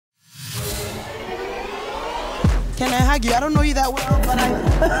Can I hug you? I don't know you that well, but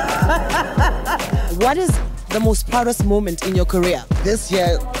What is the most proudest moment in your career? This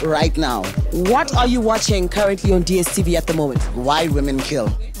year, right now. What are you watching currently on DStv at the moment? Why Women Kill.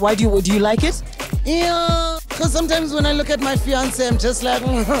 Why do you like it? Yeah, because sometimes when I look at my fiance, I'm just like,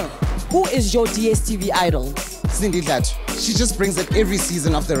 Who is your DStv idol? Cindy that. She just brings it every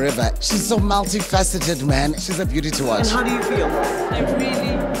season of The River. She's so multifaceted, man. She's a beauty to watch. And how do you feel? I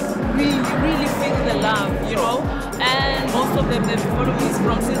really feel the love, you know. And most of them, they've followed me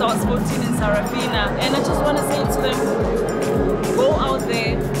from since I was 14 in Sarafina. And I just want to say to them, go out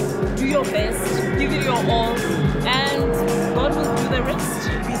there, do your best, give it your all, and God will do the rest.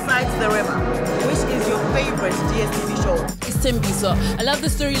 Besides The River, which is your favorite DStv show? It's DStvMVCA. I love the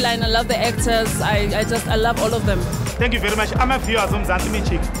storyline, I love the actors, I love all of them. Thank you very much. I'm a viewer of Mzansi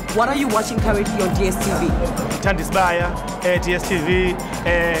Chick. What are you watching currently on DStv? Tandisbaya, DStv,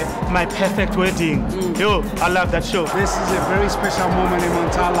 My Perfect Wedding. Yo, I love that show. This is a very special moment in my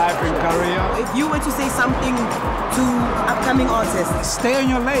entire life and career. If you were to say something to upcoming artists, Stay on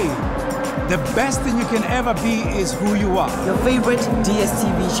your lane. The best thing you can ever be is who you are. your favorite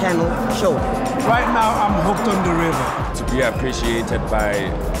DStv channel show. Right now, I'm hooked on The River. To be appreciated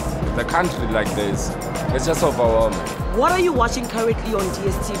by the country like this, it's just overwhelming. What are you watching currently on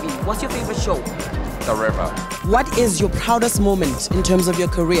DStv? What's your favorite show? The River. What is your proudest moment in terms of your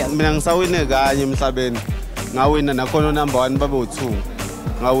career? Mina ngisawine kanye emhlabeni. Ngawina nakhona number 1 babe u2.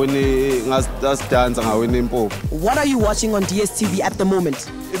 Ngawini ngasidansa ngawina impuphu. What are you watching on DStv at the moment?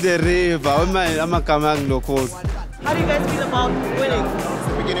 The River, amagama angilokhozi. How do you guys feel about winning? It's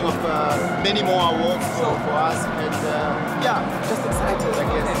the beginning of many more awards for us, and yeah, just excited, I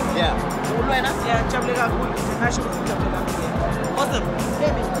guess. Yeah. Awesome.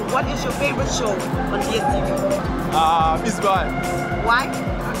 Baby, what is your favorite show on DStv? Miss Boy. Why?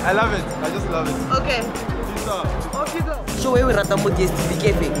 I love it. I just love it. Okay. Off you go. Show where we rata mo DStv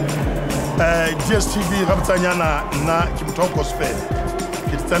kefe. DStv raptsanyana nna ke motho gospel.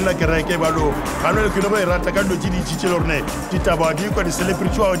 Ke tsanela kereke ba lo. Kana le ke no ba rata ka ndo di tshitshelo rene. Ditaba di kwa di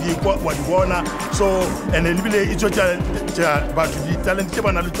celebrity wa di kwa wa di bona. So and le bile itso tja batho di talent ke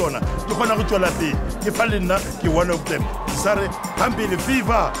bana le tsona. Ke khona go tswela pele. Ke fa le nna ke one of them. Sare hampile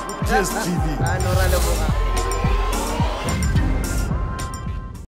fever DStv. No rale.